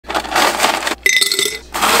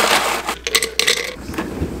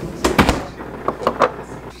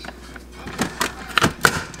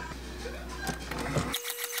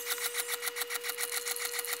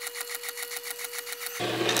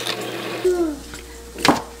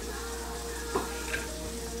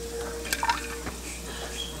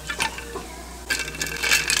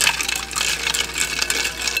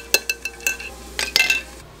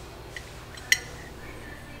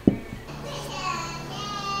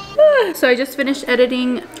So I just finished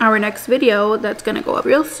editing our next video that's gonna go up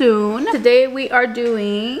real soon. Today we are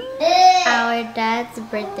doing our dad's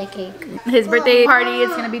birthday cake. his birthday party is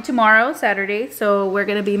gonna be tomorrow, Saturday. So we're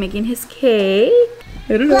gonna be making his cake.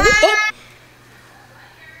 I don't know.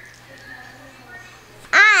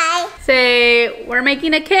 I Say, we're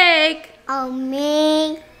making a cake.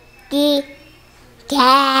 make the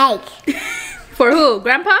cake. For who?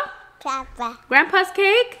 Grandpa? Papa. Grandpa's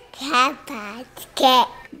cake? Papa's cake.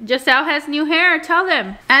 Giselle has new hair, tell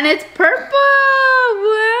them. And it's purple!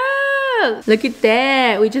 Wow! Look at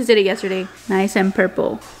that. We just did it yesterday. Nice and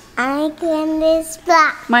purple. I can this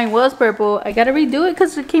black. Mine was purple. I gotta redo it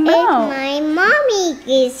because it came out. My mommy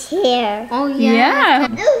is here. Oh Yeah.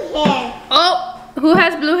 Blue hair. Oh, who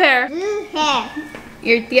has blue hair? Blue hair.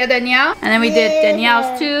 Your tia Danielle? And then we did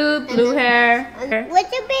Danielle's too, blue hair. What's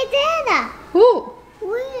a banana? Who?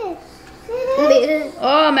 Where?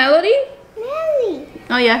 Oh, Melody? Nelly.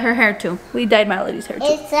 Oh yeah, her hair too. We dyed Melody's hair too.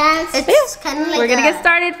 It's kind of like We're gonna get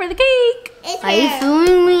started for the cake. Why are you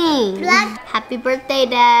filming me? Black. Happy birthday,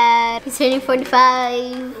 Dad. He's turning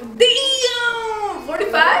 45. Damn!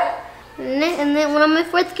 45? And then when I'm in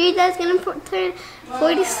 4th grade, Dad's gonna turn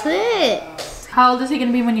 46. How old is he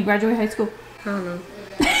gonna be when you graduate high school? I don't know.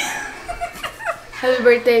 Happy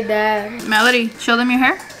birthday, Dad. Melody, show them your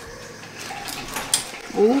hair.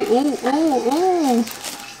 Ooh, ooh, ooh, ooh.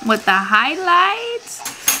 With the highlights.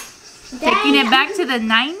 Dad, Taking it back to the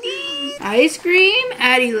 90s. Ice cream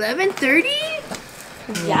at 11:30.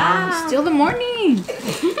 Yeah. Still the morning.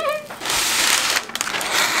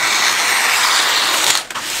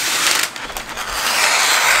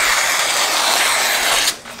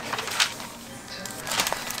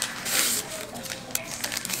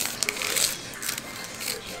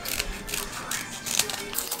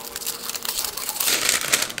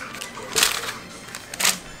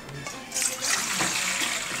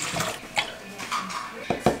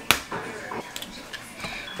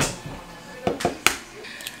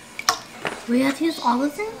 We have to use all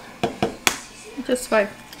of them? Just 5.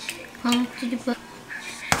 How much did you put?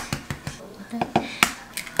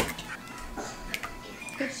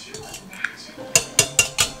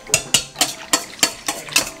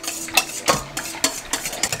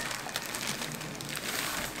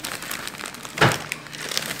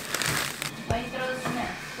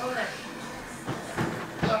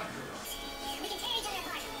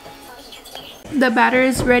 The batter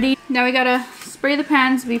is ready. Now we gotta spray the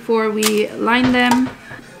pans before we line them.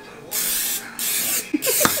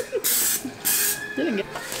 Didn't get.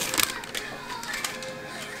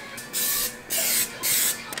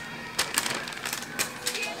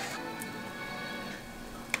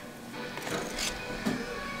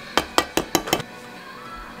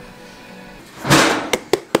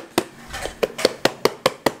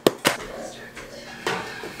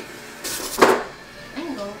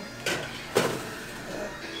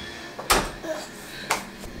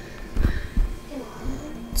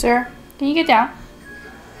 Sir, can you get down?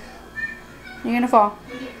 You're gonna fall.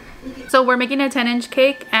 So we're making a 10-inch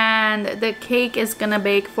cake and the cake is gonna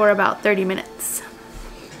bake for about 30 minutes.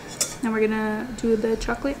 Now we're gonna do the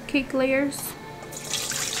chocolate cake layers.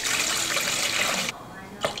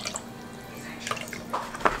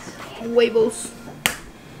 Huevos.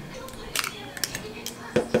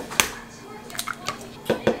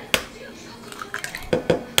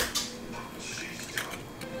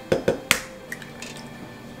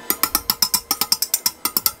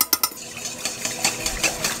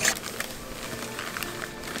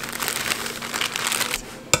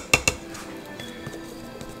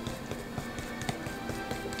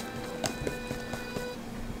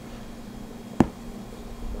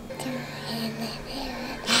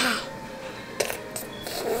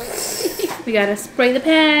 We gotta spray the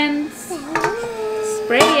pans.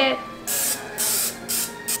 Spray it.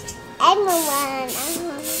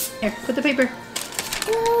 Here, put the paper.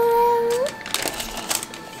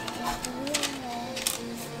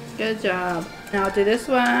 Good job. Now do this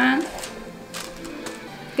one.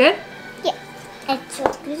 Good? Yeah. It's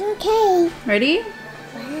okay. Ready?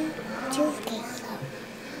 1, 2, 3.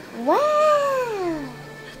 Wow.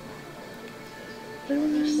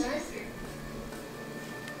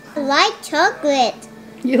 I like chocolate.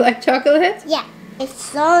 You like chocolate? Yeah. It's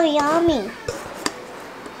so yummy.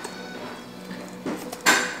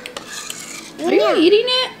 Are you eating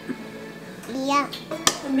it? Yeah.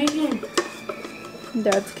 Amazing.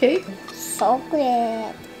 Dad's cake. So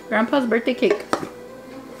good. Grandpa's birthday cake.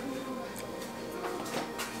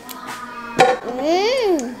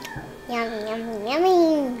 Mmm. Yummy, yummy,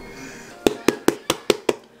 yummy.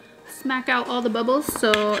 Smack out all the bubbles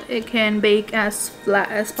so it can bake as flat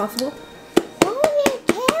as possible. Oh, yeah,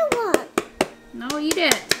 that one. No, eat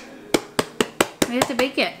it. We have to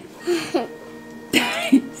bake it.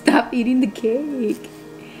 Stop eating the cake.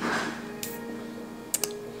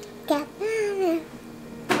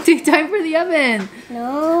 It's time for the oven.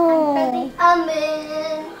 No. For the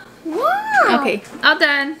oven. Wow. Okay, all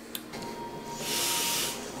done.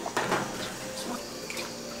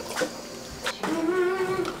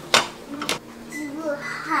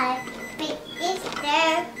 Happy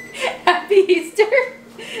Easter. Happy Easter.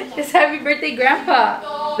 It's happy birthday,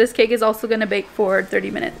 Grandpa. This cake is also gonna bake for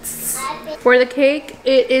 30 minutes. For the cake,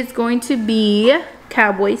 it is going to be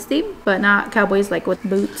Cowboys theme, but not Cowboys like with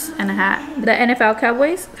boots and a hat. The NFL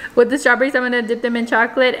Cowboys. With the strawberries, I'm gonna dip them in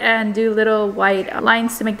chocolate and do little white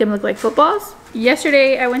lines to make them look like footballs.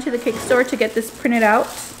 Yesterday, I went to the cake store to get this printed out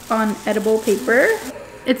on edible paper.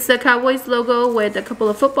 It's the Cowboys logo with a couple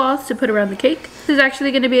of footballs to put around the cake. This is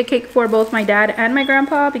actually going to be a cake for both my dad and my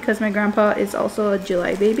grandpa because my grandpa is also a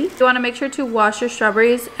July baby. You want to make sure to wash your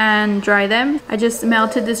strawberries and dry them. I just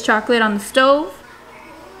melted this chocolate on the stove.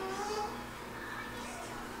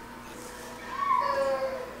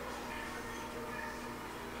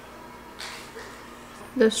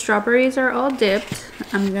 The strawberries are all dipped.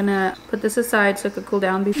 I'm gonna put this aside so it could cool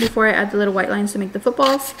down before I add the little white lines to make the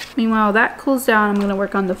footballs. Meanwhile, that cools down, I'm gonna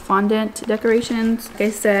work on the fondant decorations. Like I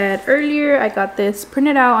said earlier, I got this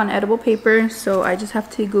printed out on edible paper, so I just have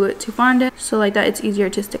to glue it to fondant. So like that, it's easier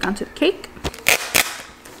to stick onto the cake.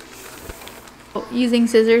 Using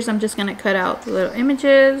scissors, I'm just gonna cut out the little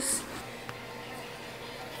images.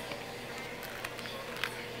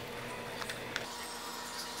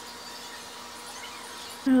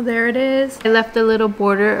 Oh, there it is. I left a little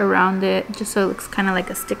border around it just so it looks kind of like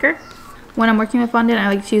a sticker. When I'm working with fondant, I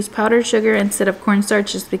like to use powdered sugar instead of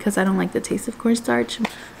cornstarch just because I don't like the taste of cornstarch.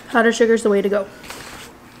 Powdered sugar is the way to go.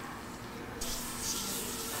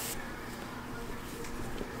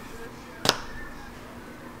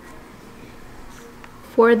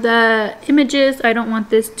 For the images, I don't want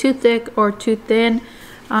this too thick or too thin.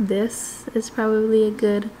 This is probably a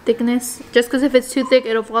good thickness. Just because if it's too thick,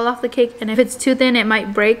 it'll fall off the cake. And if it's too thin, it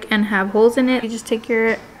might break and have holes in it. You just take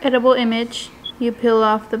your edible image, you peel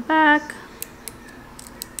off the back.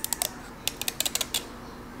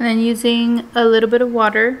 And then using a little bit of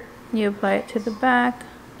water, you apply it to the back.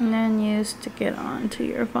 And then you stick it onto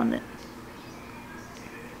your fondant.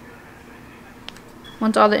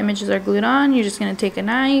 Once all the images are glued on, you're just going to take a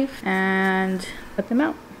knife and cut them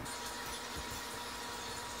out.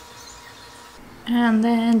 And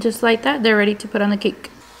then just like that, they're ready to put on the cake.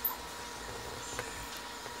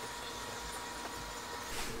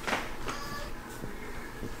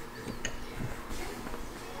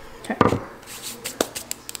 Okay.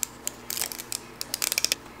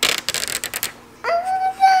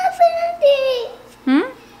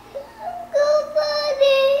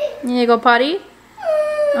 You need to go potty?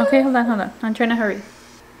 Okay, hold on. I'm trying to hurry.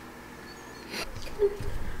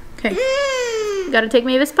 Okay. You gotta take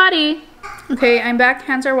Mavis potty. Okay, I'm back.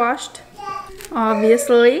 Hands are washed.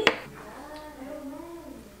 Obviously.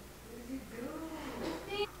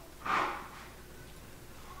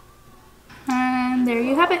 And there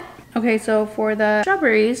you have it. Okay, so for the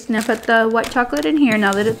strawberries, now put the white chocolate in here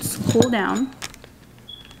now that it's cooled down.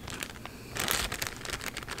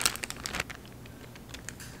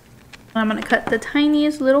 I'm gonna cut the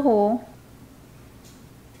tiniest little hole.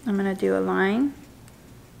 I'm gonna do a line.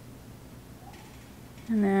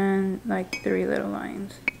 And then like 3 little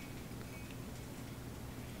lines.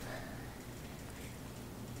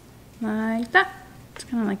 Like that. It's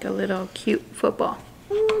kind of like a little cute football.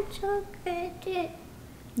 More chocolate.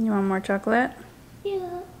 You want more chocolate?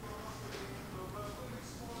 Yeah.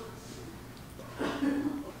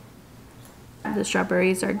 The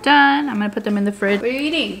strawberries are done. I'm gonna put them in the fridge. What are you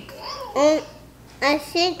eating? I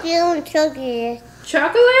think you want chocolate.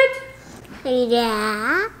 Chocolate?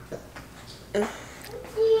 Yeah.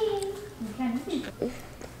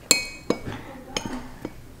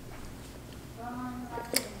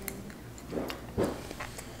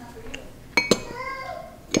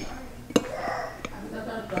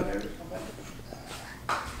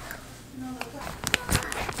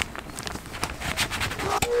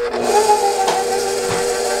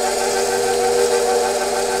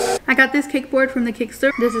 I got this cake board from the cake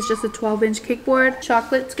store. This is just a 12-inch cake board.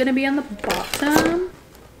 Chocolate's gonna be on the bottom.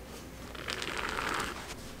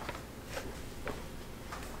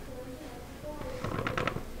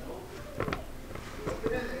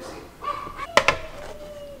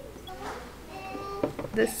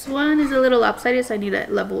 This one is a little lopsided, so I need to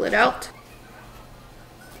level it out.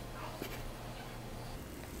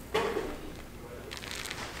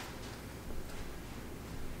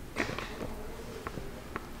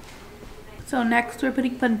 So next we're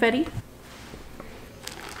putting confetti.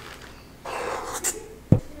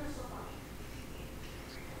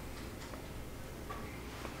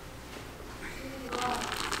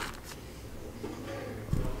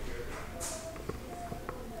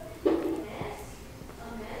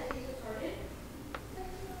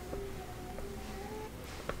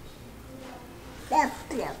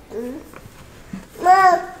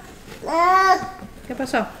 ¿Qué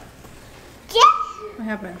pasó? What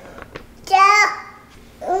happened?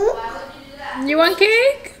 You want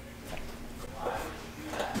cake?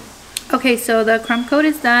 Okay, so the crumb coat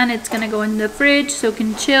is done. It's gonna go in the fridge so it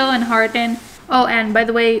can chill and harden. Oh, and by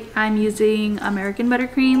the way, I'm using American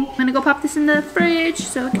buttercream. I'm gonna go pop this in the fridge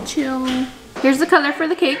so it can chill. Here's the color for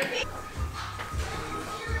the cake.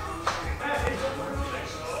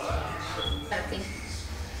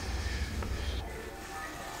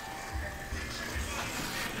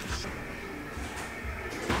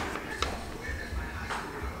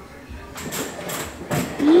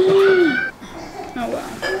 Oh wow.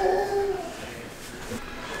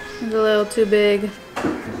 It's a little too big.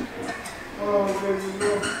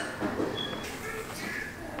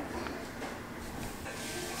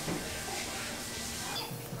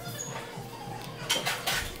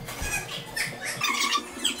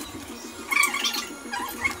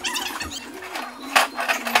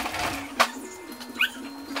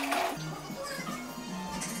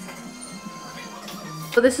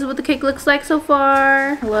 So this is what the cake looks like so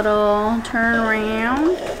far. A little turn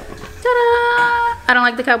around. Ta-da! I don't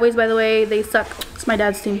like the Cowboys, by the way. They suck. It's my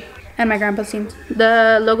dad's team and my grandpa's team.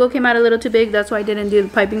 The logo came out a little too big. That's why I didn't do the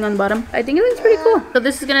piping on the bottom. I think it looks pretty cool. So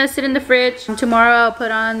this is gonna sit in the fridge. And tomorrow I'll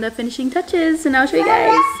put on the finishing touches and I'll show you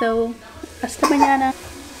guys. So hasta mañana.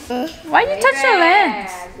 Why you touch the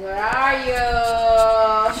lens? Where are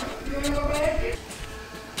you?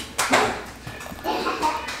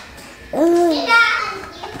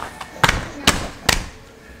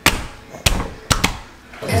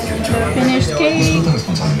 Finished cake.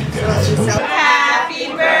 Happy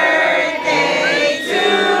birthday to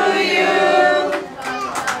you.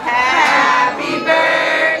 Happy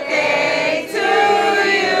birthday to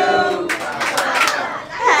you.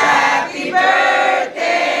 Happy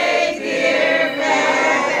birthday, dear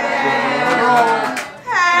friend.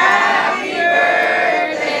 Happy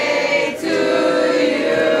birthday to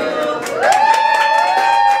you.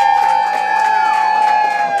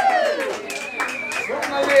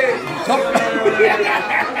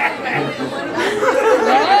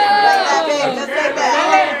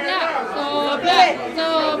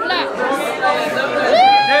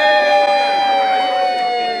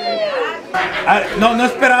 No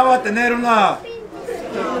esperaba tener una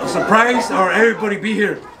surprise or everybody be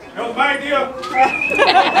here. No, my deal.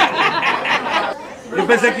 Yo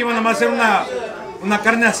pensé que iban a hacer una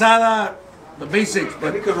carne asada, the basics,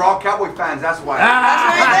 but Because we're all Cowboy fans, that's why.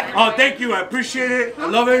 oh, thank you. I appreciate it. I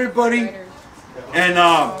love everybody, and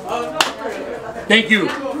thank you.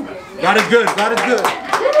 God is good. God is good.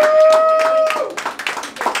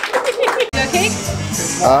 Cake?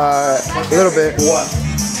 A little bit.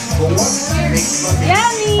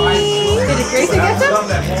 Yummy! Did Gracie get some?